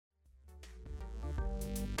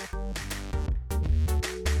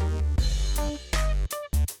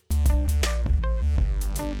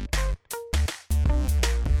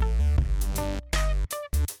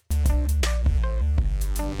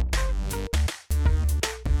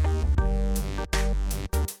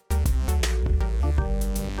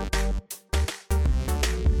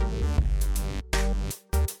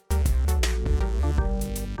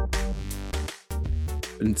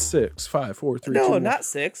In 6, 5, 4, 3, No, 2, 1. not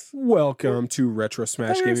 6. Welcome to Retro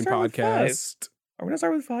Smash we were Gaming gonna start with Podcast. Are we going to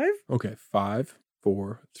start with 5? Okay, 5,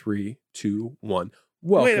 4, 3, 2, 1.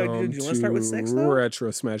 Wait, Welcome did you want to start with 6 to though?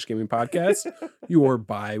 Retro Smash Gaming Podcast, your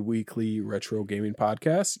bi-weekly retro gaming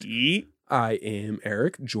podcast. Yeet. I am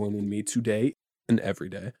Eric. Joining me today and every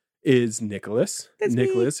day is Nicholas. That's me.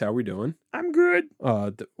 Nicholas, how we doing? I'm good.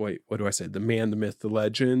 Wait, what do I say? The man, the myth, the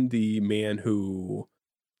legend, the man who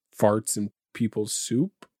farts in people's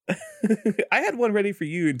soup. I had one ready for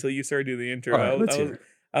you until you started doing the intro. All right, let's hear it.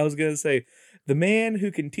 I was going to say, the man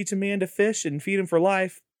who can teach a man to fish and feed him for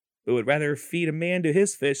life, but would rather feed a man to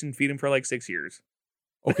his fish and feed him for like 6 years.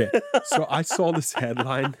 Okay, so I saw this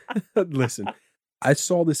headline. Listen, I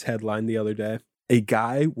saw this headline the other day. A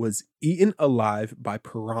guy was eaten alive by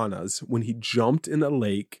piranhas when he jumped in a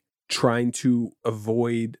lake trying to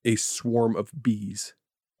avoid a swarm of bees.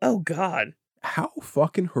 Oh, God. How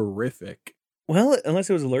fucking horrific. Well, unless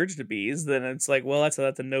it was allergic to bees, then it's like, well, that's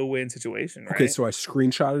a no-win situation, right? Okay, so I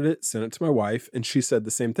screenshotted it, sent it to my wife, and she said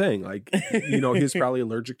the same thing. Like, he was probably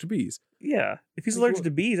allergic to bees. Yeah. If he's Like, allergic what?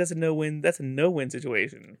 to bees, that's a no-win. That's a no-win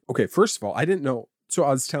situation. Okay, first of all, I didn't know. So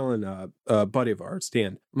I was telling a buddy of ours,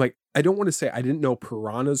 Dan, I'm like, I don't want to say I didn't know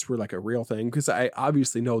piranhas were like a real thing because I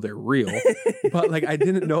obviously know they're real, but like I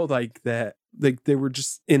didn't know like that, like they were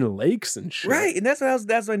just in lakes and shit. Right, and that's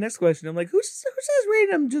my next question. I'm like, who says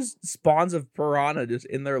random just spawns of piranha just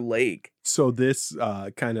in their lake? So this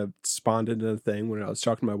kind of spawned into a thing when I was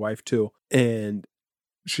talking to my wife too, and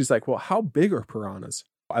she's like, "Well, how big are piranhas?"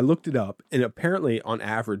 I looked it up, and apparently on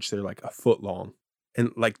average they're like a foot long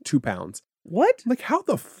and like 2 pounds. What? Like, how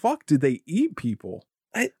the fuck did they eat people?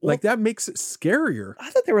 Like, that makes it scarier. I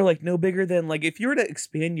thought they were like no bigger than like if you were to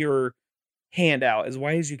expand your hand out as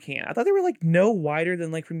wide as you can. I thought they were like no wider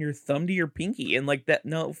than like from your thumb to your pinky and like that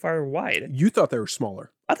no far wide. You thought they were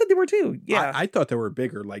smaller. I thought they were too. Yeah. I thought they were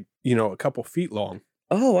bigger, like, a couple feet long.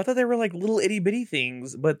 Oh, I thought they were like little itty bitty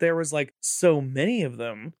things, but there was like so many of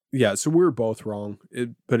them. Yeah, so we were both wrong,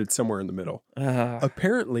 but it's somewhere in the middle.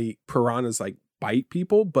 Apparently, piranhas like bite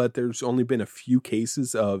people, but there's only been a few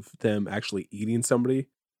cases of them actually eating somebody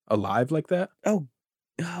alive like that. Oh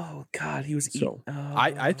God, he was So eating.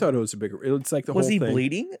 I thought it was a bigger. It's like the whole Was he thing.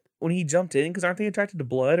 bleeding when he jumped in? Because aren't they attracted to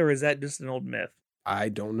blood, or is that just an old myth? I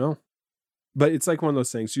don't know, but it's like one of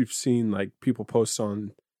those things you've seen like people post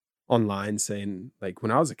online saying like, when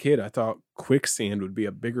I was a kid, I thought quicksand would be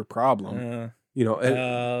a bigger problem.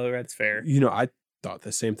 That's fair. I thought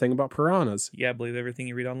the same thing about piranhas. Yeah, believe everything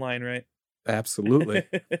you read online, right? Absolutely.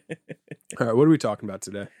 All right, what are we talking about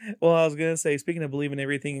today? Well, I was going to say, speaking of believing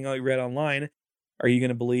everything you read online, are you going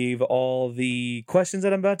to believe all the questions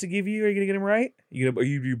that I'm about to give you? Are you going to get them right? You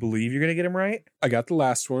believe you're going to get them right? I got the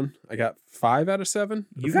last one. I got 5 out of 7.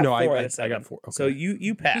 You got 4 out of 7. I got 4. Okay. So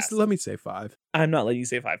you passed. Just let me say 5. I'm not letting you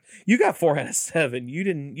say 5. You got 4 out of 7.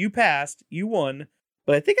 You passed. You won.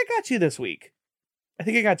 But I think I got you this week.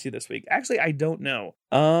 Actually, I don't know.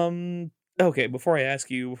 Okay, before I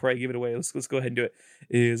give it away, let's go ahead and do it.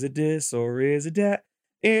 Is it this or is it that?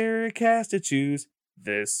 Eric has to choose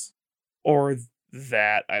this or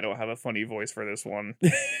that. I don't have a funny voice for this one.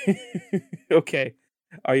 Okay,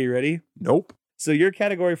 are you ready? Nope. So your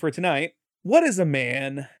category for tonight, what is a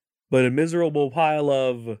man but a miserable pile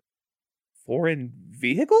of foreign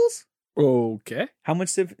vehicles? Okay. How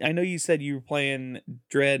much I know you said you were playing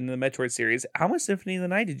Dread in the Metroid series. How much Symphony of the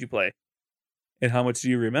Night did you play? And how much do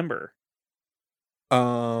you remember?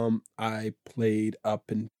 I played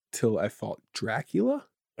up until I fought Dracula.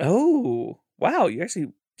 Oh, wow.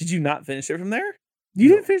 Did you not finish it from there? You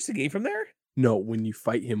didn't finish the game from there? No, when you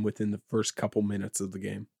fight him within the first couple minutes of the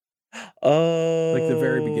game. Oh. Like the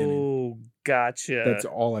very beginning. Oh, gotcha. That's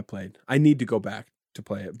all I played. I need to go back to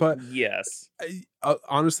play it. But yes.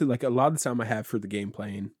 Honestly, like a lot of the time I have for the game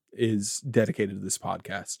playing is dedicated to this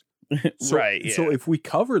podcast. So, right, yeah. So if we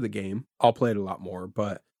cover the game, I'll play it a lot more,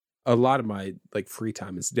 but a lot of my like free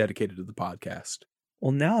time is dedicated to the podcast.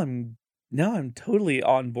 Well, now I'm totally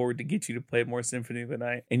on board to get you to play more Symphony of the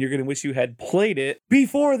Night, and you're going to wish you had played it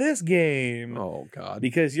before this game. Oh, God.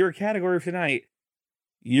 Because your category for tonight,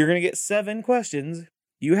 you're going to get 7 questions.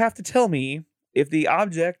 You have to tell me if the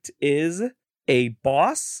object is a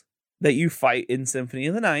boss that you fight in Symphony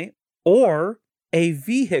of the Night or a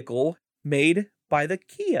vehicle made by the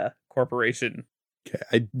Kia Corporation. Okay,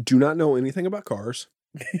 I do not know anything about cars.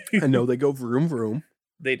 I know they go vroom vroom.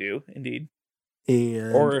 They do, indeed.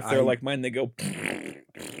 And or if they're like mine, they go...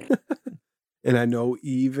 And I know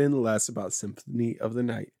even less about Symphony of the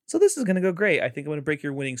Night. So this is going to go great. I think I'm going to break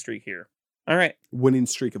your winning streak here. All right. Winning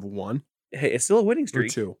streak of 1? Hey, it's still a winning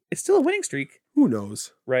streak. Or 2? It's still a winning streak. Who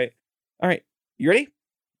knows? Right. All right. You ready?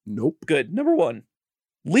 Nope. Good. Number 1.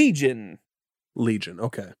 Legion. Legion.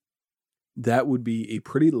 Okay. That would be a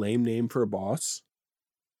pretty lame name for a boss.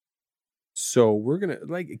 So we're going to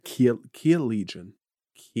like Kia Legion.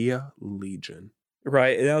 Kia Legion.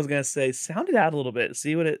 Right. And I was going to say, sound it out a little bit.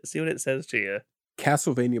 See what it says to you.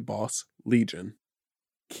 Castlevania boss Legion.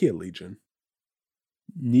 Kia Legion.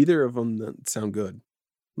 Neither of them sound good.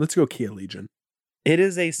 Let's go Kia Legion. It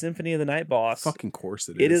is a Symphony of the Night boss. Fucking course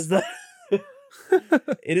it is. It is the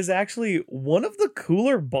it is actually one of the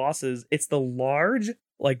cooler bosses. It's the large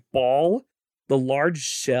ball, the large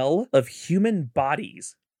shell of human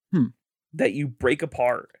bodies that you break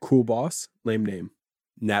apart. Cool boss, lame name.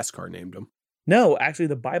 NASCAR named him. No, actually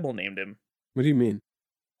the Bible named him. What do you mean?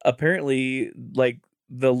 Apparently,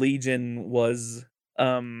 the Legion was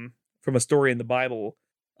from a story in the Bible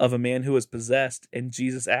of a man who was possessed, and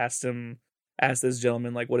Jesus asked this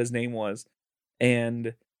gentleman what his name was,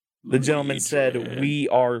 and the gentleman said, we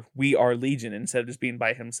are Legion, instead of just being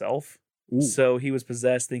by himself. Ooh. So he was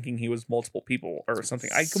possessed thinking he was multiple people or something.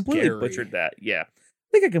 I completely Scary. butchered that. Yeah.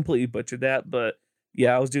 I think I completely butchered that, but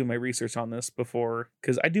yeah, I was doing my research on this before,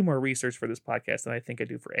 because I do more research for this podcast than I think I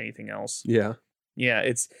do for anything else. Yeah. Yeah,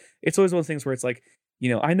 it's always one of those things where it's like,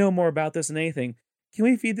 I know more about this than anything. Can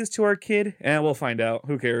we feed this to our kid? We'll find out.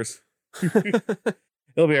 Who cares?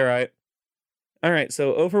 It'll be all right. All right,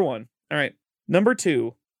 so 0 for 1. All right, number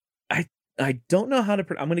 2. I don't know how to.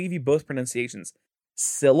 I'm going to give you both pronunciations.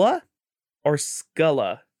 Scylla or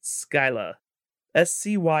Scylla? Scylla.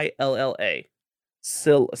 Scylla.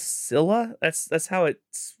 Scylla. That's how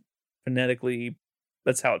it's phonetically.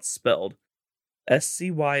 That's how it's spelled.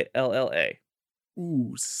 Scylla.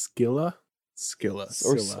 Ooh, Scylla.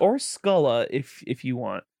 Or Sculla if you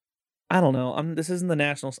want. I don't know. This isn't the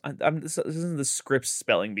national. This isn't the Scripps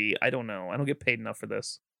spelling bee. I don't know. I don't get paid enough for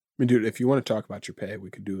this. I mean, dude, if you want to talk about your pay,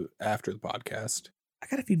 we could do it after the podcast. I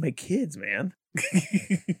gotta feed my kids, man.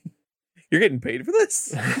 You're getting paid for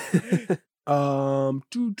this?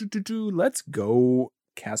 Let's go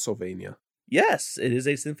Castlevania. Yes, it is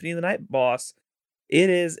a Symphony of the Night boss. It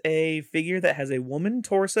is a figure that has a woman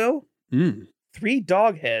torso, 3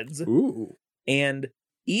 dog heads, ooh, and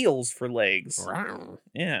eels for legs. Wow.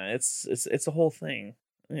 Yeah, it's a whole thing.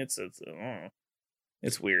 It's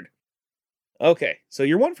weird. Okay, so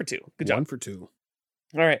you're 1 for 2. Good job. 1 for 2.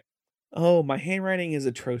 All right. Oh, my handwriting is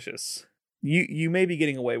atrocious. You may be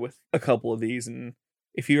getting away with a couple of these, and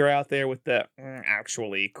if you're out there with the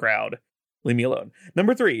actually crowd, leave me alone.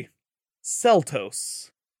 Number 3,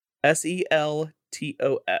 Seltos. Seltos.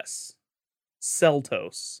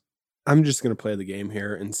 Seltos. I'm just going to play the game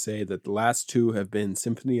here and say that the last 2 have been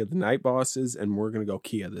Symphony of the Night bosses, and we're going to go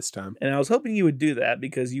Kia this time. And I was hoping you would do that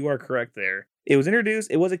because you are correct there. It was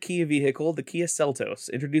a Kia vehicle, the Kia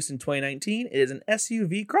Seltos, introduced in 2019. It is an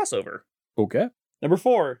SUV crossover. Okay. Number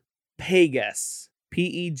 4, Pegas.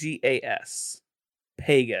 Pegas.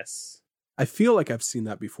 Pegas. I feel like I've seen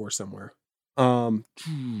that before somewhere.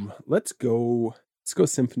 Let's go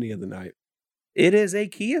Symphony of the Night. It is a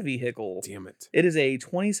Kia vehicle. Damn it. It is a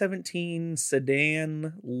 2017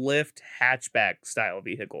 sedan lift hatchback style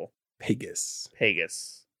vehicle. Pegas.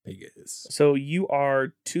 So you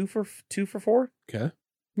are 2 for 4? Okay.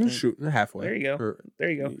 I'm shooting halfway. There you go. There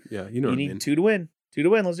you go. Yeah, you know what I mean. You need 2 to win. 2 to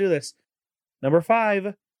win. Let's do this. Number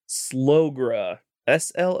 5, Slogra.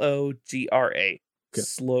 Slogra. Okay.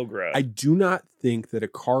 Slogra. I do not think that a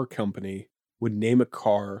car company would name a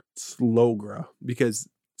car Slogra because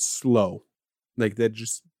slow. Like that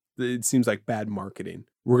it seems like bad marketing.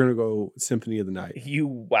 We're going to go Symphony of the Night.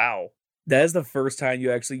 Wow. That is the first time you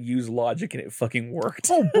actually used logic and it fucking worked.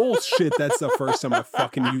 Oh, bullshit. That's the first time I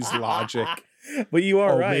fucking used logic. But you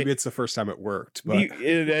are right. Maybe it's the first time it worked. But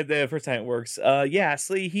the first time it works. Yeah,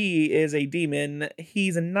 so he is a demon.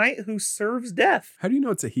 He's a knight who serves death. How do you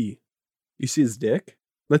know it's a he? You see his dick?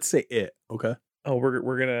 Let's say it, okay? Oh, we're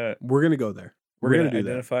gonna go there. We're gonna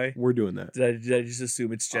identify. That. We're doing that. Did I just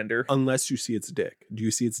assume it's gender? Unless you see its dick. Do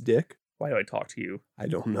you see its dick? Why do I talk to you? I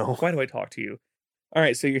don't know. Why do I talk to you? All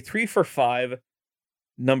right, so you're 3 for 5.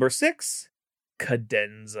 Number 6,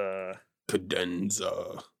 Cadenza.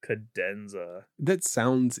 That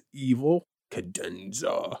sounds evil.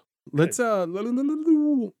 Cadenza. Let's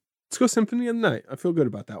go Symphony of the Night. I feel good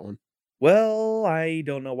about that one. Well, I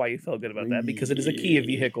don't know why you felt good about that because it is a Kia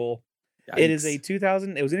vehicle. Yikes. It is a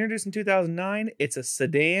 2000. It was introduced in 2009. It's a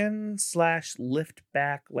sedan /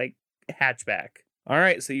 liftback hatchback. All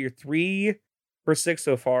right, so you're 3 for 6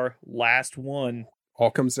 so far. Last one. All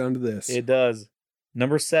comes down to this. It does.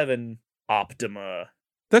 Number 7, Optima.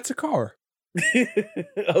 That's a car.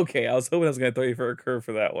 Okay, I was hoping I was going to throw you for a curve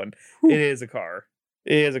for that one. Whew. It is a car.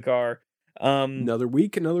 Another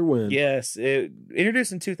week, another win. Yes, it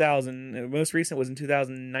introduced in 2000. Most recent was in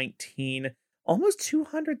 2019. Almost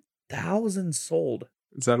 200,000 sold.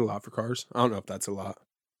 Is that a lot for cars? I don't know if that's a lot.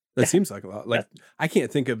 That That- seems like a lot. Like, I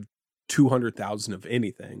can't think of 200,000 of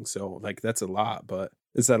anything. So, like, that's a lot. But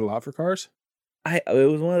is that a lot for cars? It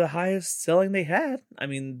was one of the highest selling they had. I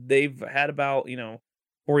mean, they've had about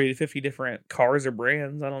 40 to 50 different cars or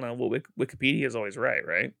brands. I don't know. Well, Wikipedia is always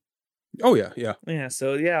right? Oh, yeah, yeah. Yeah.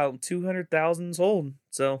 So yeah, 200,000 sold.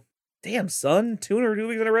 So damn, son, 202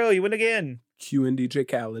 weeks in a row, you win again. Q and DJ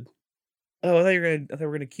Khaled. Oh, I thought we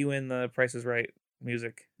were gonna cue in the Price is Right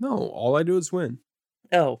music. No, all I do is win.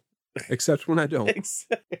 Oh, Except when I don't.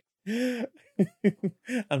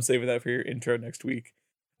 I'm saving that for your intro next week.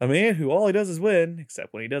 A man who all he does is win,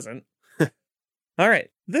 except when he doesn't. All right,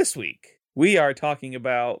 this week we are talking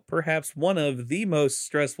about perhaps one of the most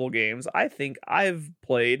stressful games I think I've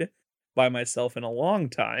played by myself in a long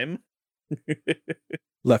time.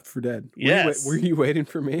 Left 4 Dead. Yes. Were you waiting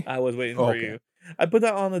for me? I was waiting for you. I put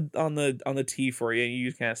that on the tee for you, and you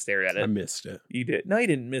just kind of stared at it. I missed it. You did. No, you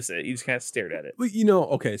didn't miss it. You just kind of stared at it. Well,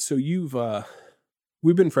 okay, so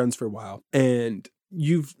we've been friends for a while, and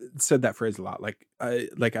you've said that phrase a lot. You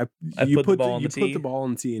put the ball on the put tee. the ball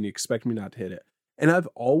on the tee, and you expect me not to hit it. And I've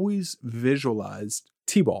always visualized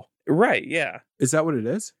T-ball. Right? Yeah. Is that what it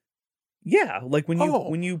is? Yeah. Like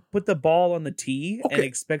when you put the ball on the tee and Okay.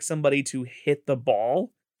 expect somebody to hit the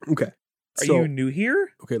ball. Okay. Are you new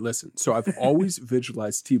here? Okay, listen. So I've always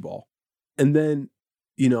visualized T-ball. And then,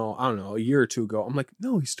 I don't know, a year or two ago, I'm like,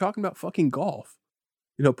 no, he's talking about fucking golf.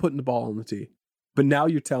 Putting the ball on the tee. But now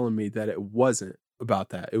you're telling me that it wasn't about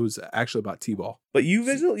that. It was actually about T-ball. But you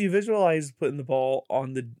visualize putting the ball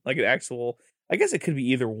on the an actual. I guess it could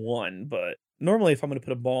be either one, but normally if I'm going to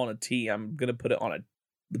put a ball on a tee, I'm going to put it on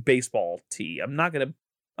the baseball tee. I'm not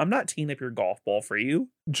teeing up your golf ball for you.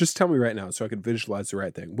 Just tell me right now so I can visualize the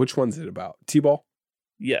right thing. Which one's it about? T-ball?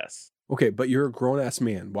 Yes. Okay, but you're a grown-ass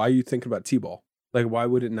man. Why are you thinking about T-ball? Like, why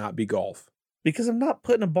would it not be golf? Because I'm not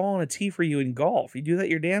putting a ball on a tee for you in golf. You do that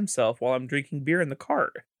your damn self while I'm drinking beer in the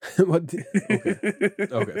cart.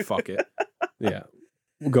 Okay, fuck it. Yeah,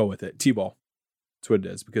 we'll go with it. T-ball. That's what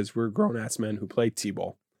it is, because we're grown-ass men who play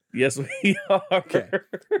T-ball. Yes, we are. Okay.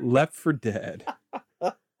 Left 4 Dead.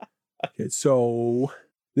 Okay, so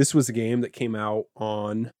this was a game that came out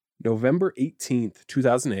on November 18th,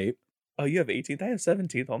 2008. Oh, you have 18th? I have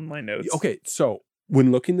 17th on my notes. Okay, so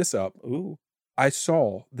when looking this up, Ooh. I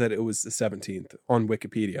saw that it was the 17th on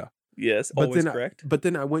Wikipedia. Yes, But always then correct. But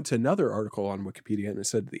then I went to another article on Wikipedia and it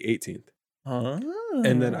said the 18th.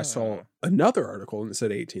 And then I saw another article and it said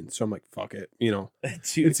 18th. So I'm like, fuck it.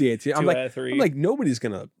 It's the 18th. Two out of three. I'm like, nobody's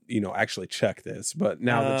going to, actually check this. But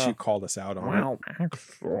now that you called us out on it.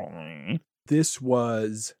 Actually. This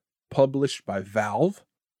was published by Valve.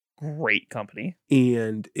 Great company.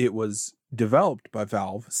 And it was developed by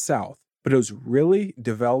Valve South. But it was really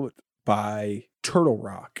developed by Turtle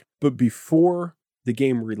Rock. But before the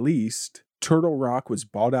game released, Turtle Rock was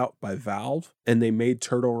bought out by Valve, and they made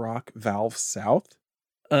Turtle Rock Valve South.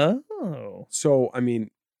 Oh. So, I mean,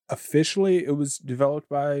 officially it was developed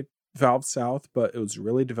by Valve South, but it was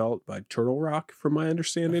really developed by Turtle Rock, from my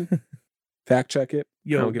understanding. Fact check it. I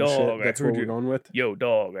Yo, don't give a shit. dog. I That's heard what we're you. going with. Yo,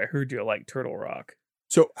 dog. I heard you like Turtle Rock.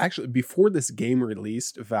 So, actually, before this game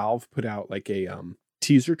released, Valve put out like a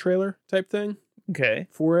teaser trailer type thing Okay.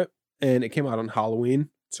 for it, and it came out on Halloween.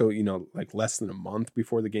 So, like less than a month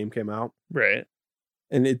before the game came out. Right.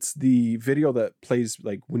 And it's the video that plays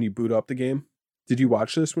like when you boot up the game. Did you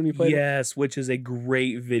watch this when you played it? Yes, which is a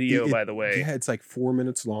great video, by the way. Yeah, it's like 4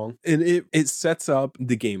 minutes long. And it sets up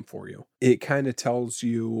the game for you. It kind of tells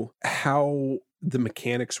you how the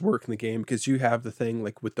mechanics work in the game, because you have the thing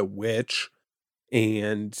like with the witch,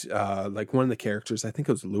 and like one of the characters, I think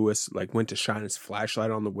it was Lewis, like went to shine his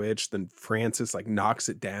flashlight on the witch. Then Francis like knocks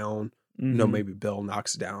it down. Mhm. Maybe Bill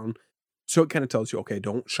knocks it down. So it kind of tells you, okay,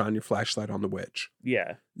 don't shine your flashlight on the witch.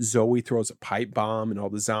 Yeah. Zoe throws a pipe bomb and all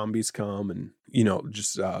the zombies come and,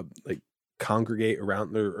 just like congregate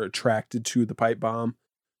around, they're attracted to the pipe bomb.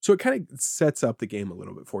 So it kind of sets up the game a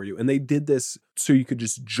little bit for you. And they did this so you could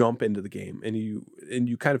just jump into the game and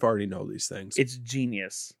you kind of already know these things. It's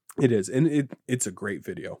genius. It is. And it's a great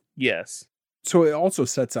video. Yes. So it also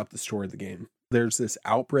sets up the story of the game. There's this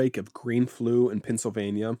outbreak of green flu in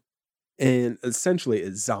Pennsylvania. And essentially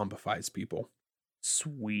it zombifies people.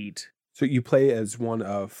 Sweet. So you play as one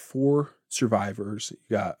of 4 survivors.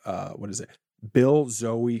 You got, Bill,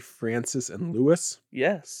 Zoe, Francis, and Lewis.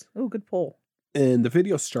 Yes. Oh, good poll. And the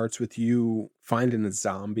video starts with you finding a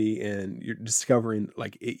zombie and you're discovering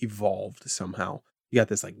like it evolved somehow. You got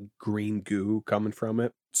this like green goo coming from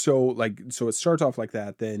it. So it starts off like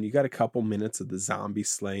that. Then you got a couple minutes of the zombie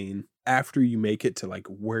slaying. After you make it to like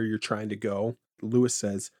where you're trying to go, Lewis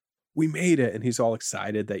says, "We made it." And he's all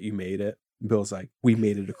excited that you made it. And Bill's like, "We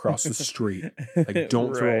made it across the street. Like,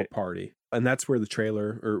 don't throw a party." And that's where the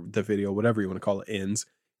trailer or the video, whatever you want to call it, ends.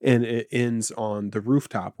 And it ends on the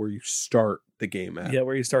rooftop where you start the game at. Yeah,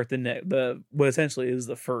 where you start the what essentially is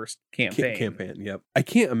the first campaign. Yep. I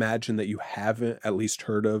can't imagine that you haven't at least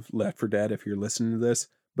heard of Left 4 Dead if you're listening to this.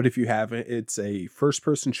 But if you haven't, it's a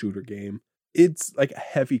first-person shooter game. It's like a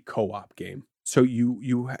heavy co-op game. So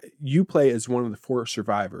you play as one of the 4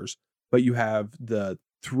 survivors, but you have the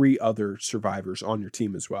 3 other survivors on your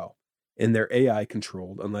team as well. And they're AI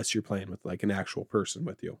controlled unless you're playing with like an actual person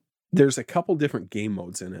with you. There's a couple different game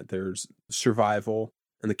modes in it. There's survival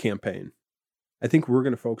and the campaign. I think we're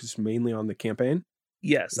going to focus mainly on the campaign.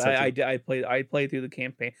 Yes, I played through the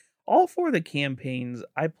campaign. All 4 of the campaigns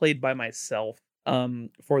I played by myself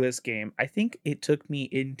for this game. I think it took me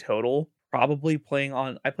in total probably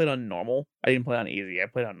I played on normal. I didn't play on easy. I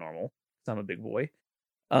played on normal because I'm a big boy.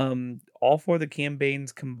 All 4 of the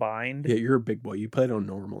campaigns combined. Yeah, you're a big boy. You played on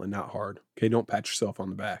normal and not hard. Okay, don't pat yourself on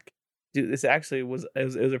the back. Dude, this actually was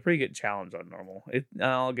a pretty good challenge on normal.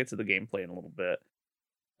 I'll get to the gameplay in a little bit.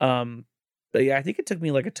 But yeah, I think it took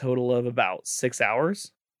me like a total of about 6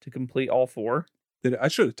 hours to complete all 4. I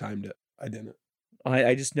should have timed it. I didn't.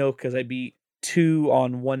 I just know because I beat 2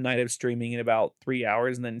 on one night of streaming in about 3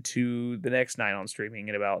 hours, and then 2 the next night on streaming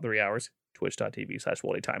in about 3 hours.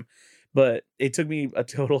 Twitch.tv/WoldyTime. But it took me a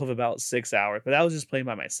total of about 6 hours. But that was just playing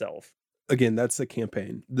by myself. Again, that's the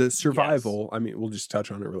campaign. The survival, yes. I mean, we'll just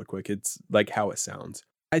touch on it really quick. It's like how it sounds.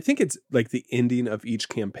 I think it's like the ending of each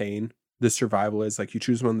campaign. The survival is like you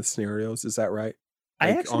choose one of the scenarios. Is that right?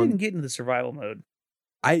 Like I actually didn't get into the survival mode.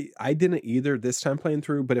 I didn't either this time playing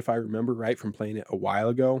through, but if I remember right from playing it a while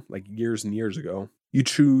ago, like years and years ago, you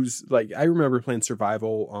choose, like, I remember playing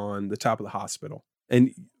survival on the top of the hospital.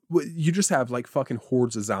 And you just have like fucking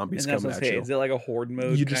hordes of zombies coming at you. Is it like a horde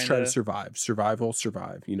mode? You just try to survive,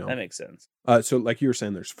 survive, you know. That makes sense. So like you were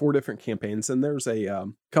saying, there's 4 different campaigns, and there's a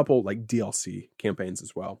couple like DLC campaigns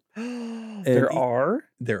as well. There are?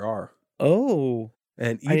 There are. Oh.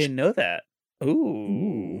 And I didn't know that.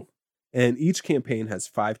 Ooh. And each campaign has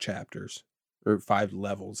 5 chapters or 5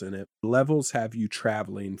 levels in it. Levels have you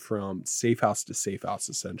traveling from safe house to safe house,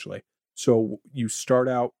 essentially. So you start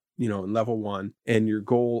out, you know, in level 1, and your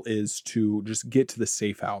goal is to just get to the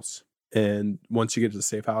safe house. And once you get to the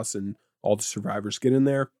safe house and all the survivors get in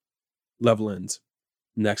there, level ends.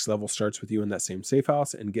 Next level starts with you in that same safe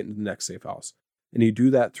house and get into the next safe house. And you do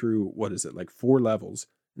that through, like 4 levels.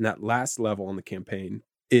 And that last level on the campaign,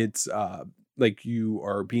 it's like you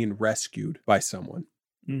are being rescued by someone.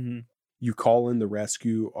 Mm-hmm. You call in the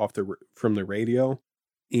rescue from the radio,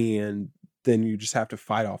 and then you just have to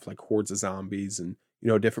fight off like hordes of zombies and, you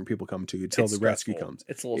know, different people come to you until the rescue comes.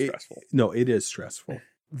 It's a little stressful. No, it is stressful.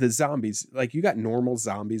 The zombies, like you got normal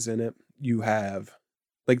zombies in it. You have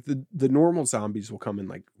like the normal zombies will come in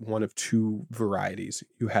like one of 2 varieties.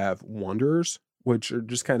 You have wanderers, which are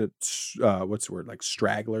just kind of, what's the word? Like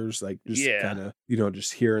stragglers, like just kind of, you know,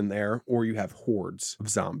 just here and there. Or you have hordes of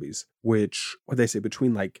zombies, which, what they say,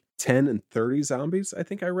 between like 10 and 30 zombies, I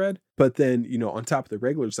think I read. But then, you know, on top of the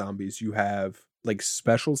regular zombies, you have like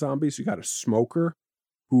special zombies. You got a smoker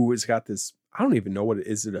who has got this, I don't even know what it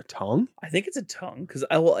is. Is it a tongue? I think it's a tongue, because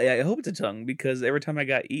I hope it's a tongue, because every time I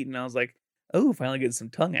got eaten, I was like, oh, finally getting some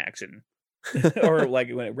tongue action. Or like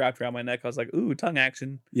when it wrapped around my neck, I was like, ooh, tongue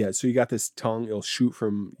action. Yeah, so you got this tongue, it'll shoot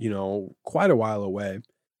from, you know, quite a while away,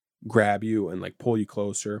 grab you and like pull you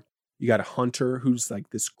closer. You got a hunter who's like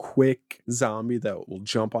this quick zombie that will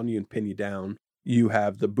jump on you and pin you down. You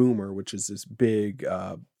have the boomer, which is this big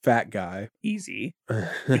fat guy. Easy. I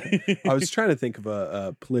was trying to think of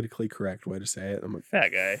a politically correct way to say it. I'm like, fat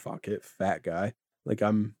guy. Fuck it, fat guy. Like,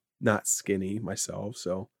 I'm not skinny myself,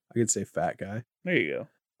 so I could say fat guy. There you go.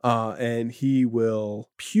 And he will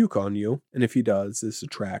puke on you. And if he does, this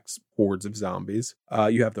attracts hordes of zombies.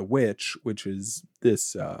 You have the witch, which is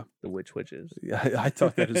this... the witches. I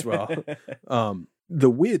thought that as well. The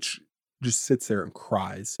witch just sits there and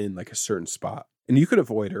cries in like a certain spot. And you could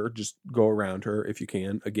avoid her, just go around her if you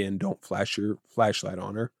can. Again, don't flash your flashlight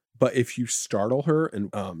on her. But if you startle her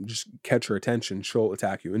and just catch her attention, she'll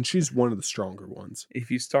attack you. And she's one of the stronger ones.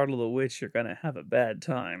 If you startle the witch, you're going to have a bad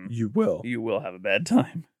time. You will. You will have a bad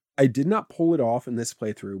time. I did not pull it off in this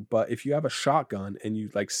playthrough, but if you have a shotgun and you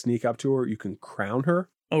like sneak up to her, you can crown her.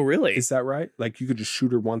 Oh, really? Is that right? Like you could just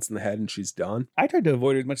shoot her once in the head and she's done? I tried to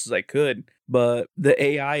avoid it as much as I could, but the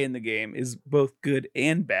AI in the game is both good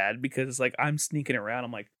and bad, because it's like I'm sneaking around.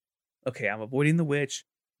 I'm like, okay, I'm avoiding the witch.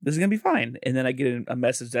 This is going to be fine. And then I get a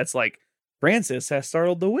message that's like, Francis has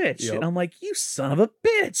startled the witch. Yep. And I'm like, you son of a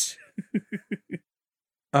bitch.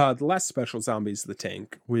 The last special zombie is the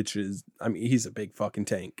tank, which is, I mean, he's a big fucking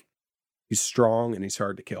tank. He's strong and he's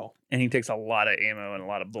hard to kill. And he takes a lot of ammo and a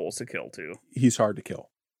lot of bullets to kill too. He's hard to kill.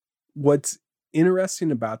 What's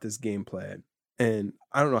interesting about this gameplay, and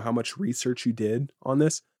I don't know how much research you did on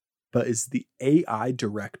this, but is the AI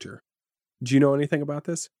director. Do you know anything about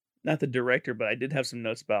this? Not the director, but I did have some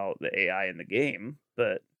notes about the AI in the game,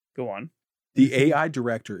 but go on. The AI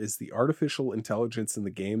director is the artificial intelligence in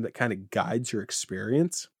the game that kind of guides your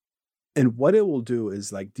experience. And what it will do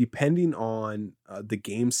is, like, depending on the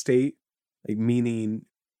game state, like, meaning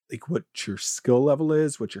like what your skill level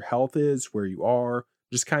is, what your health is, where you are,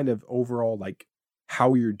 just kind of overall like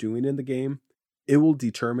how you're doing in the game, it will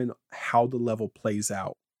determine how the level plays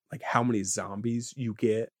out, like how many zombies you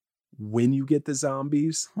get, when you get the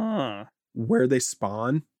zombies, where they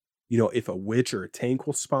spawn, you know, if a witch or a tank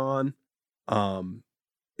will spawn.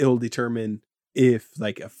 It'll determine if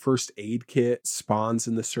like a first aid kit spawns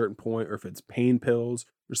in the certain point, or if it's pain pills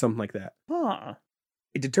or something like that.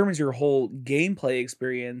 It determines your whole gameplay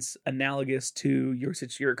experience analogous to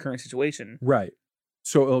your current situation. Right.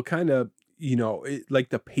 So it'll kind of, you know, like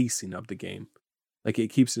the pacing of the game. Like it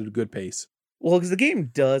keeps it at a good pace. Well, because the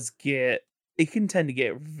game it can tend to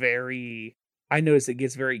get I notice it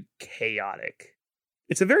gets very chaotic.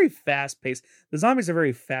 It's a very fast pace. The zombies are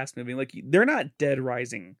very fast moving. Like, they're not Dead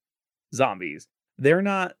Rising zombies. They're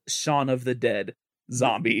not Shaun of the Dead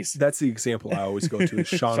zombies. That's the example I always go to, is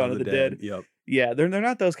Shaun of the Dead. Yep. Yeah, they're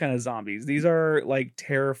not those kind of zombies. These are like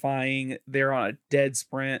terrifying. They're on a dead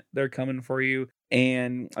sprint. They're coming for you.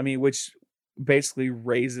 And I mean, which basically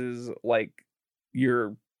raises like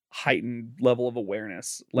your heightened level of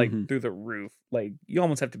awareness, like through the roof. Like, you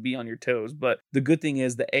almost have to be on your toes. But the good thing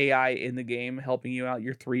is the AI in the game helping you out,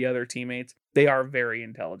 your 3 other teammates, they are very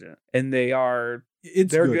intelligent, and they're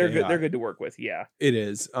good to work with. Yeah, it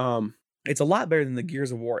is. It's a lot better than the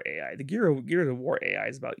Gears of War AI. The Gears of War AI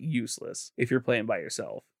is about useless if you're playing by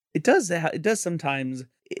yourself. It does sometimes.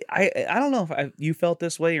 I don't know if you felt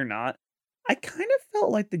this way or not. I kind of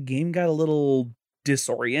felt like the game got a little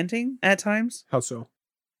disorienting at times. How so?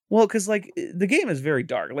 Well, because like the game is very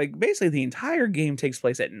dark. Like, basically the entire game takes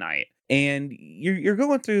place at night, and you're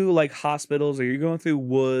going through like hospitals, or you're going through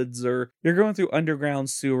woods, or you're going through underground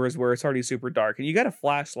sewers where it's already super dark, and you got a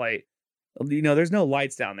flashlight. You know, there's no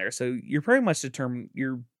lights down there, so you're pretty much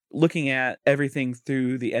you're looking at everything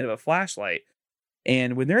through the end of a flashlight.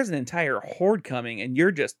 And when there's an entire horde coming and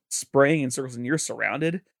you're just spraying in circles and you're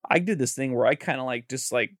surrounded, I did this thing where I kind of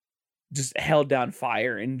just held down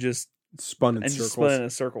fire and just spun in circles. Just spun in a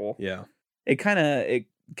circle. Yeah. It kind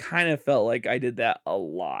of felt like I did that a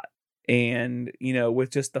lot. And, you know,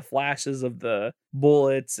 with just the flashes of the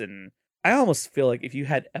bullets, and I almost feel like if you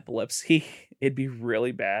had epilepsy, it'd be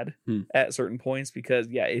really bad at certain points, because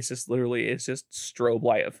it's just strobe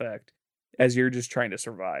light effect as you're just trying to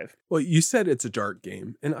survive. Well, you said it's a dark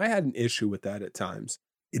game, and I had an issue with that at times.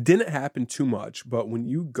 It didn't happen too much, but when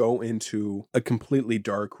you go into a completely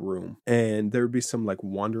dark room and there would be some like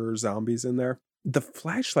wanderer zombies in there, the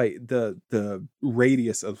flashlight, the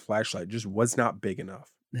radius of the flashlight just was not big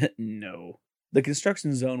enough. No. The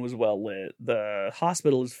construction zone was well lit. The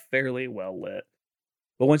hospital is fairly well lit.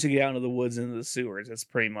 But once you get out into the woods and the sewers, it's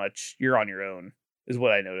pretty much you're on your own, is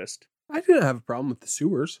what I noticed. I didn't have a problem with the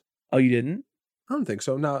sewers. Oh, you didn't? I don't think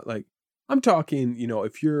so. Not like, I'm talking, you know,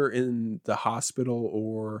 if you're in the hospital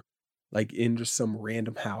or like in just some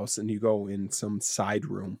random house and you go in some side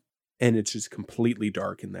room and it's just completely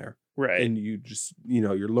dark in there. Right. And you just, you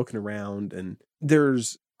know, you're looking around and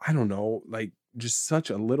there's, I don't know, like just such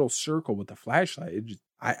a little circle with the flashlight.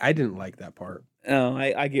 I didn't like that part. Oh,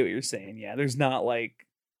 I get what you're saying. Yeah. There's not like,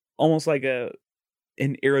 almost like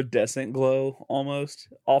an iridescent glow almost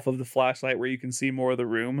off of the flashlight where you can see more of the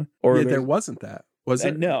room. Or yeah, there wasn't that. Was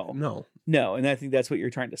it? No. And I think that's what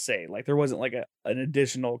you're trying to say. Like, there wasn't like an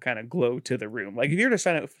additional kind of glow to the room. Like, if you're just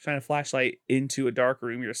trying to flashlight into a dark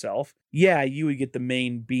room yourself, yeah, you would get the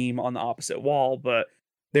main beam on the opposite wall, but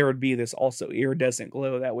there would be this also iridescent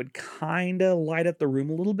glow that would kind of light up the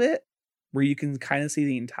room a little bit, where you can kind of see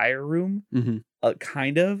the entire room.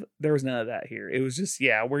 Kind of. There was none of that here. It was just,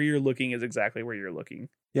 where you're looking is exactly where you're looking.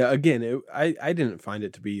 Yeah, again, I didn't find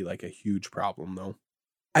it to be like a huge problem, though.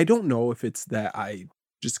 I don't know if it's that I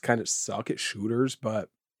just kind of suck at shooters, but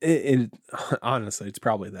honestly, it's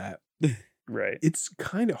probably that. Right. It's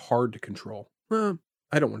kind of hard to control. Well,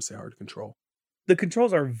 I don't want to say hard to control. The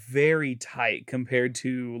controls are very tight compared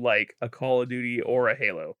to like a Call of Duty or a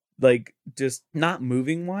Halo. like just not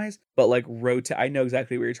moving wise, but like rotate. I know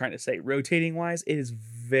exactly what you're trying to say. Rotating wise, it is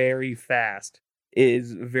very fast. It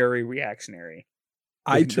is very reactionary.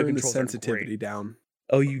 I The turned the controls are sensitivity great. down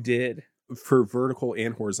Oh, you did? for vertical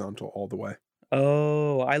and horizontal all the way.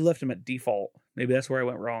 Oh, I left them at default. Maybe that's where I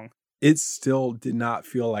went wrong. It still did not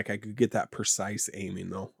feel like I could get that precise aiming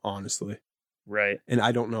though, honestly. Right. And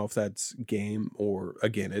I don't know if that's game or,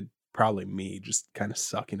 again, it probably me just kind of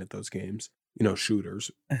sucking at those games,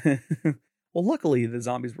 shooters. Well, luckily the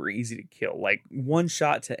zombies were easy to kill. Like one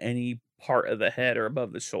shot to any part of the head or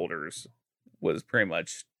above the shoulders was pretty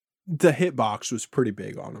much. The hitbox was pretty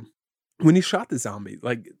big on them. When he shot the zombie,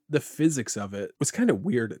 like the physics of it was kind of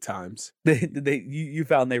weird at times. You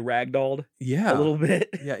found they ragdolled Yeah. a little bit.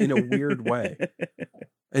 Yeah, in a weird way.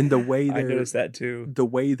 And the way I noticed that too. The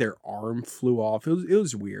way their arm flew off, it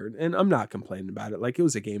was weird. And I'm not complaining about it. Like it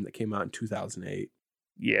was a game that came out in 2008.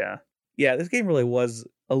 Yeah. Yeah, this game really was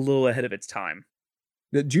a little ahead of its time.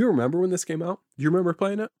 Do you remember when this came out? Do you remember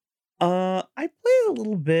playing it? I played a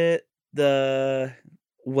little bit the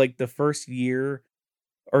first year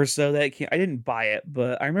or so that it came. I didn't buy it,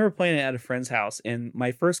 but I remember playing it at a friend's house, and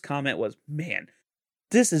my first comment was, "Man,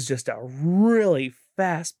 this is just a really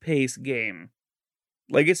fast-paced game.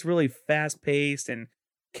 Like it's really fast-paced and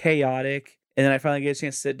chaotic." And then I finally get a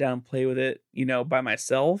chance to sit down and play with it, by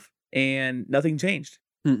myself, and nothing changed.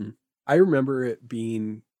 Mm-mm. I remember it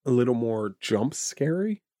being a little more jump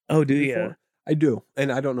scary. Oh, do you? I do.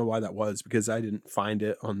 And I don't know why that was, because I didn't find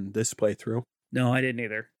it on this playthrough. No, I didn't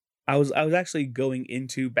either. I was actually going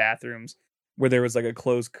into bathrooms where there was like a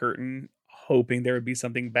closed curtain, hoping there would be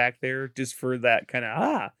something back there just for that kind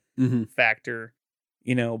of factor,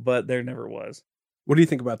 but there never was. What do you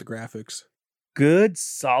think about the graphics? Good,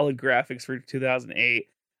 solid graphics for 2008.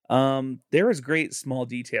 There was great small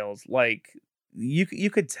details. Like you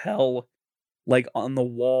could tell, like on the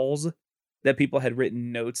walls, that people had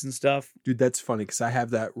written notes and stuff. Dude, that's funny because I have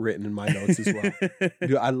that written in my notes as well.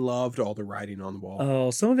 Dude, I loved all the writing on the wall. Oh,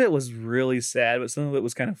 some of it was really sad, but some of it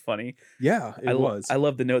was kind of funny. Yeah, it was. I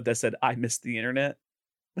love the note that said, "I missed the internet."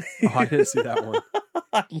 Oh, I didn't see that one.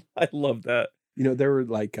 I love that. There were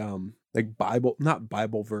like Bible, not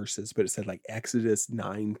Bible verses, but it said like Exodus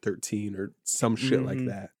 9:13 or some shit like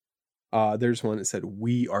that. There's one that said,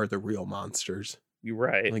 "We are the real monsters." You're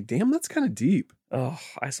right. I'm like, damn, that's kind of deep. Oh,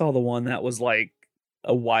 I saw the one that was like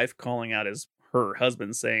a wife calling out her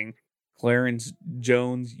husband saying, "Clarence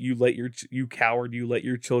Jones, you coward, you let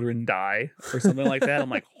your children die," or something like that.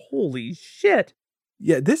 I'm like, holy shit.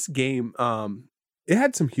 Yeah, this game, it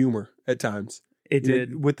had some humor at times. It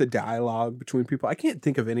did. With the dialogue between people. I can't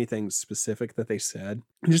think of anything specific that they said.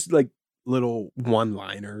 Just like little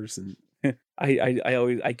one-liners. And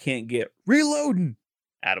I can't get reloading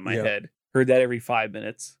out of my head. Heard that every 5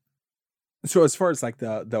 minutes. So as far as like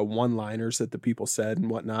the one-liners that the people said and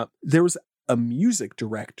whatnot, there was a music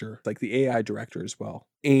director, like the AI director as well.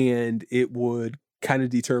 And it would kind of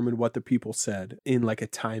determine what the people said in like a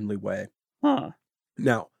timely way. Huh.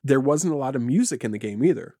 Now, there wasn't a lot of music in the game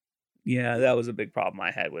either. Yeah, that was a big problem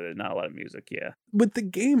I had with it. Not a lot of music, yeah. With the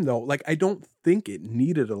game, though, like I don't think it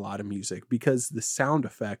needed a lot of music because the sound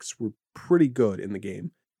effects were pretty good in the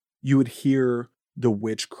game. You would hear the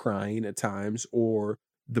witch crying at times or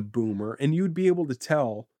the boomer, and you'd be able to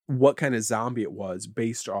tell what kind of zombie it was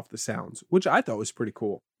based off the sounds, which I thought was pretty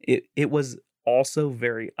cool. It was also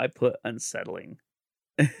very, I put unsettling.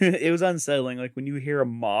 It was unsettling. Like when you hear a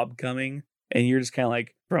mob coming and you're just kind of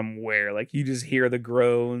like, from where? Like you just hear the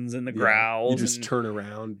groans and the growls. You just turn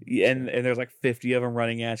around. And there's like 50 of them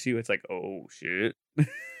running at you. It's like, oh shit.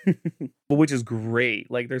 But which is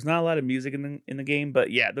great. Like there's not a lot of music in the game,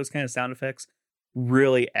 but yeah, those kind of sound effects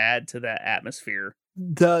really add to that atmosphere.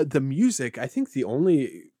 The music, I think the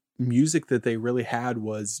only music that they really had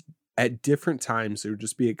was at different times there would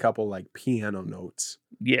just be a couple like piano notes.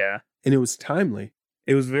 Yeah. And it was timely.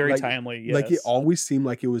 It was very timely, yes. Like it always seemed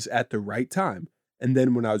like it was at the right time. And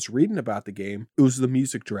then when I was reading about the game, it was the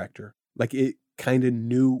music director. Like it kind of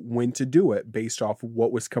knew when to do it based off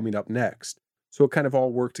what was coming up next. So it kind of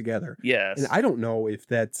all worked together. Yes. And I don't know if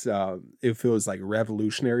that's if it was like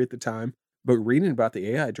revolutionary at the time, but reading about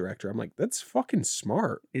the AI director, I'm like, that's fucking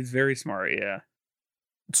smart. It's very smart, yeah.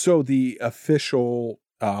 So the official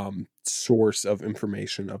source of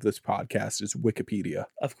information of this podcast is Wikipedia.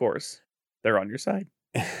 Of course. They're on your side.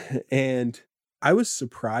 And I was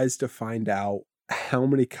surprised to find out how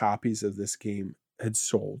many copies of this game had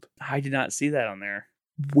sold. I did not see that on there.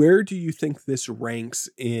 Where do you think this ranks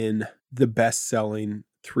in the best-selling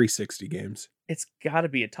 360 games? It's got to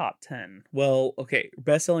be a top 10. Well, okay,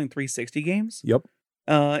 best-selling 360 games? Yep.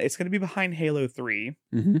 It's going to be behind Halo 3.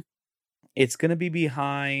 Mm-hmm. It's going to be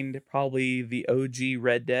behind probably the OG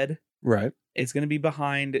Red Dead. Right. It's going to be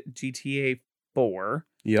behind GTA 4.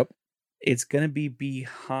 Yep. It's going to be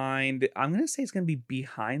behind, I'm going to say it's going to be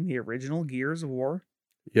behind the original Gears of War.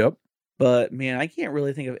 Yep. But man, I can't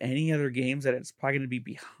really think of any other games that it's probably going to be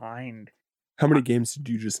behind. How many games did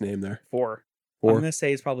you just name there? 4. I'm going to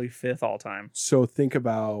say it's probably 5th all time. So think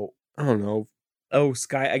about, I don't know. Oh,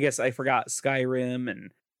 I guess I forgot Skyrim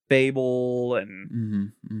and Fable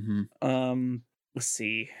and let's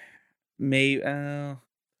see. Okay,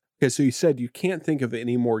 so you said you can't think of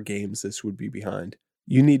any more games this would be behind.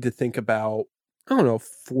 You need to think about, I don't know,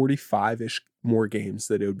 45-ish more games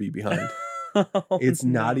that it would be behind. It's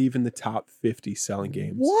not even the top 50 selling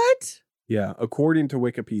games. What? Yeah, according to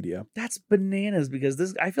Wikipedia. That's bananas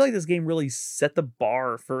because I feel like this game really set the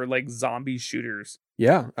bar for like zombie shooters.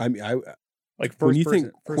 Yeah, I mean, like when you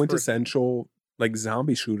think quintessential like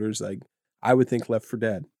zombie shooters, like I would think Left 4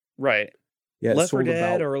 Dead. Right. Yeah, Left 4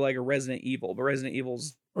 Dead or like a Resident Evil, but Resident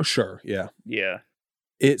Evil's. Oh, sure. Yeah. Yeah.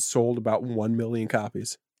 It sold about 1 million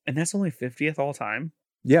copies. And that's only 50th all time?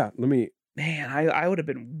 Yeah, Man, I would have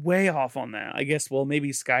been way off on that. I guess, well,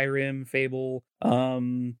 maybe Skyrim, Fable,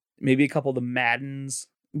 maybe a couple of the Maddens.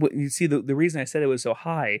 You see, the reason I said it was so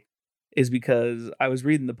high is because I was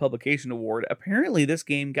reading the publication award. Apparently, this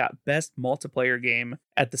game got Best Multiplayer Game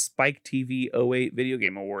at the Spike TV 08 Video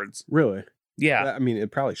Game Awards. Really? Yeah. I mean,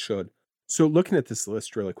 it probably should. So looking at this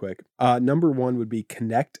list really quick, number 1 would be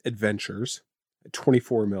Kinect Adventures,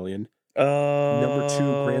 24 million. Number 2,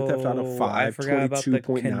 Grand Theft Auto 5,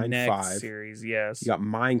 22.95 series. Yes. You got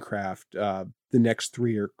Minecraft. The next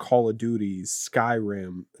 3 are Call of Duty,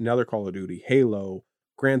 Skyrim, another Call of Duty, Halo,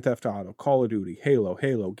 Grand Theft Auto, Call of Duty, Halo,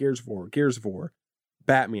 Gears of War,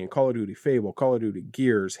 Batman, Call of Duty, Fable, Call of Duty,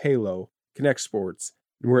 Gears, Halo, Kinect Sports.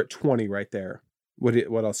 And we're at 20 right there.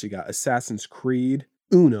 What else you got? Assassin's Creed,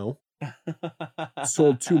 Uno,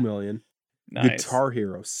 sold 2 million. Nice. Guitar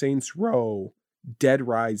Hero, Saints Row, Dead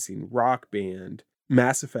Rising, Rock Band,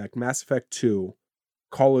 Mass Effect 2,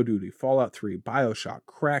 Call of Duty, Fallout 3, BioShock,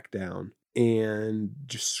 Crackdown, and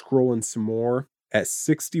just scrolling some more at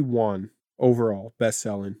 61 overall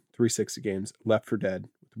best-selling 360 games, Left 4 Dead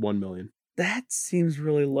with 1 million. That seems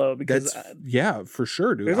really low because yeah, for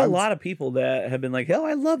sure, dude. There's a lot of people that have been like, "Hell,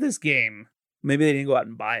 I love this game." Maybe they didn't go out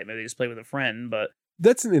and buy it. Maybe they just play with a friend. But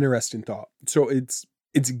that's an interesting thought. So it's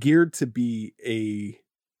geared to be a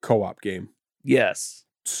co-op game. Yes.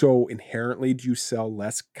 So inherently, do you sell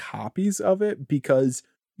less copies of it? Because,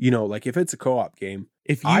 like if it's a co-op game,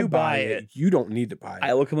 if you buy it, you don't need to buy it.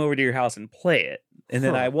 I will come over to your house and play it, and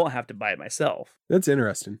then I won't have to buy it myself. That's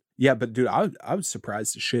interesting. Yeah, but dude, I was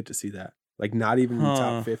surprised as shit to see that. Like not even in the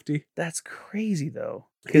top 50. That's crazy though.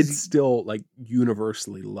 It's still like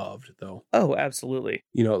universally loved though. Oh, absolutely.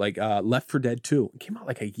 Like Left 4 Dead 2 came out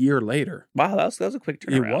like a year later. Wow, that was a quick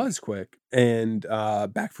turnaround. It was quick. And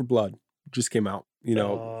Back 4 Blood just came out,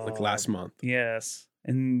 like last month. Yes.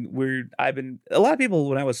 And a lot of people,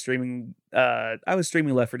 when I was streaming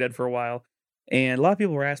Left 4 Dead for a while, and a lot of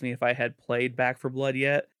people were asking me if I had played Back 4 Blood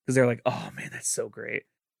yet, because they're like, "Oh man, that's so great."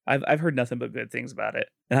 I've heard nothing but good things about it,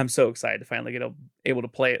 and I'm so excited to finally get able to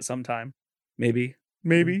play it sometime. Maybe.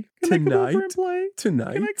 Can I come over and play?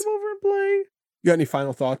 Tonight. Can I come over and play? You got any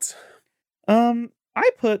final thoughts? I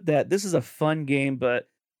put that this is a fun game, but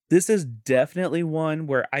this is definitely one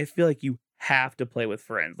where I feel like you have to play with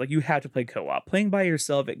friends. Like you have to play co-op. Playing by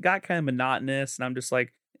yourself, it got kind of monotonous, and I'm just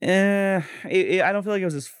like, I don't feel like it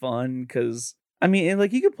was as fun because I mean,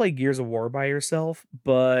 like you could play Gears of War by yourself,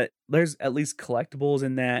 but there's at least collectibles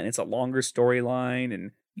in that, and it's a longer storyline, and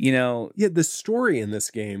yeah, the story in this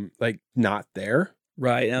game, like not there.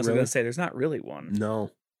 Right. And I was going to say, there's not really one. No.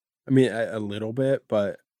 I mean, a little bit,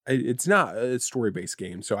 but it's not a story-based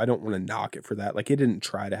game, so I don't want to knock it for that. Like, it didn't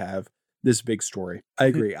try to have this big story. I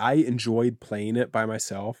agree. I enjoyed playing it by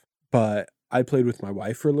myself, but I played with my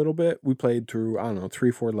wife for a little bit. We played through, I don't know,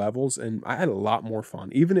 3-4 levels, and I had a lot more fun.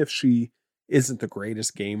 Even if she isn't the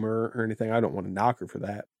greatest gamer or anything, I don't want to knock her for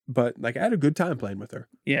that. But, like, I had a good time playing with her.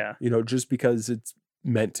 Yeah. Just because it's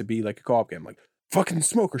meant to be like a co-op game. Like, fucking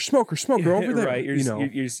smoker over there. Right. You're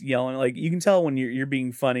just yelling. Like you can tell when you're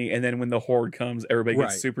being funny, and then when the horde comes, everybody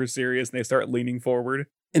gets super serious and they start leaning forward.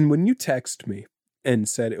 And when you text me and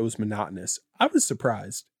said it was monotonous, I was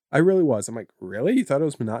surprised. I really was. I'm like, really? You thought it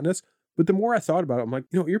was monotonous? But the more I thought about it, I'm like,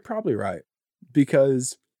 you're probably right.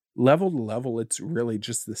 Because level to level, it's really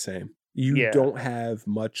just the same. You don't have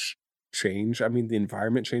much change. I mean, the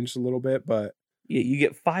environment changed a little bit, but you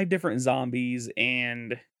get 5 different zombies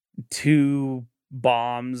and 2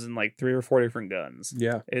 bombs and like 3 or 4 different guns.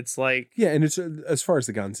 Yeah. It's like... Yeah, and it's as far as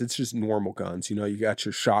the guns, it's just normal guns. You got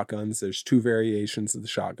your shotguns. There's 2 variations of the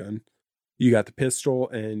shotgun. You got the pistol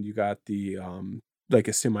and you got the like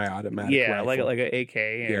a semi-automatic Yeah, rifle. like a AK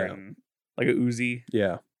and like a Uzi.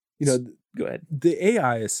 Yeah. You know, Go ahead. the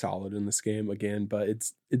AI is solid in this game again, but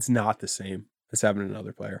it's not the same as having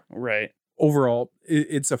another player. Right. Overall,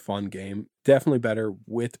 it's a fun game. Definitely better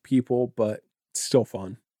with people, but still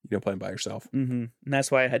fun. Playing by yourself. Mm-hmm. And that's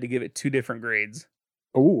why I had to give it 2 different grades.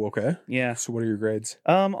 Oh, okay. Yeah. So what are your grades?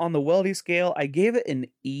 On the Weldy scale, I gave it an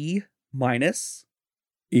E-.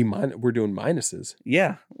 E-. We're doing minuses.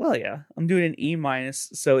 Yeah. Well, yeah. I'm doing an E-.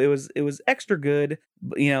 So it was extra good.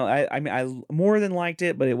 But, I mean, I more than liked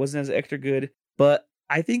it, but it wasn't as extra good. But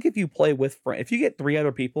I think if you play with friends, if you get 3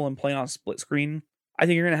 other people and play on split screen, I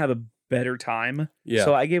think you're going to have a better time. Yeah.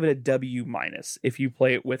 So I gave it a W- if you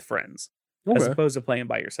play it with friends, as Okay. opposed to playing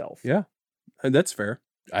by yourself. Yeah. And that's fair.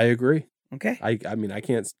 I agree. Okay. I mean, I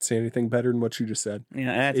can't say anything better than what you just said.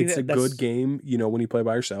 Yeah, and I think It's a good game, when you play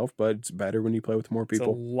by yourself, but it's better when you play with more It's a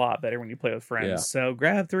people. lot better when you play with friends. Yeah. So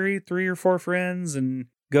grab three or 4 friends and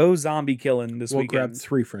go zombie killing this Well, weekend. grab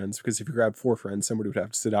 3 friends, because if you grab 4 friends, somebody would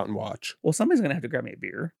have to sit out and watch. Well, somebody's gonna have to grab me a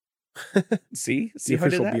beer. See The how I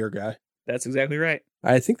did official that? beer guy. That's exactly right.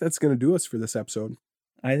 I think that's going to do us for this episode.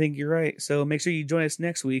 I think you're right. So make sure you join us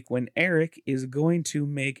next week when Eric is going to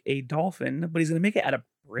make a dolphin, but he's going to make it out of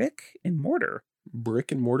brick and mortar.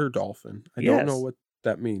 Brick and mortar dolphin. I Yes. don't know what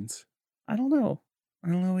that means. I don't know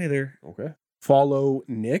either. Okay. Follow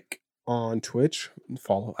Nick on Twitch.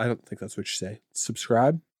 I don't think that's what you say.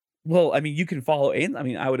 Subscribe. Well, I mean, you can follow, and I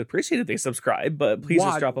mean, I would appreciate if they subscribe, but please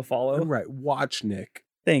just drop a follow. Right. Watch Nick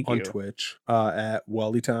Thank on you. Twitch at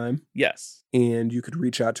Weldy Time. Yes. And you could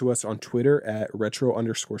reach out to us on Twitter at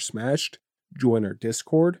retro_smashed. Join our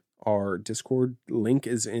Discord. Our Discord link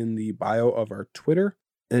is in the bio of our Twitter.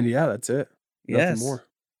 And yeah, that's it. Yes. Nothing more.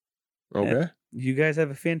 Okay. You guys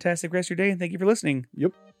have a fantastic rest of your day, and thank you for listening.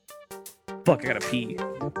 Yep. Fuck, I gotta pee.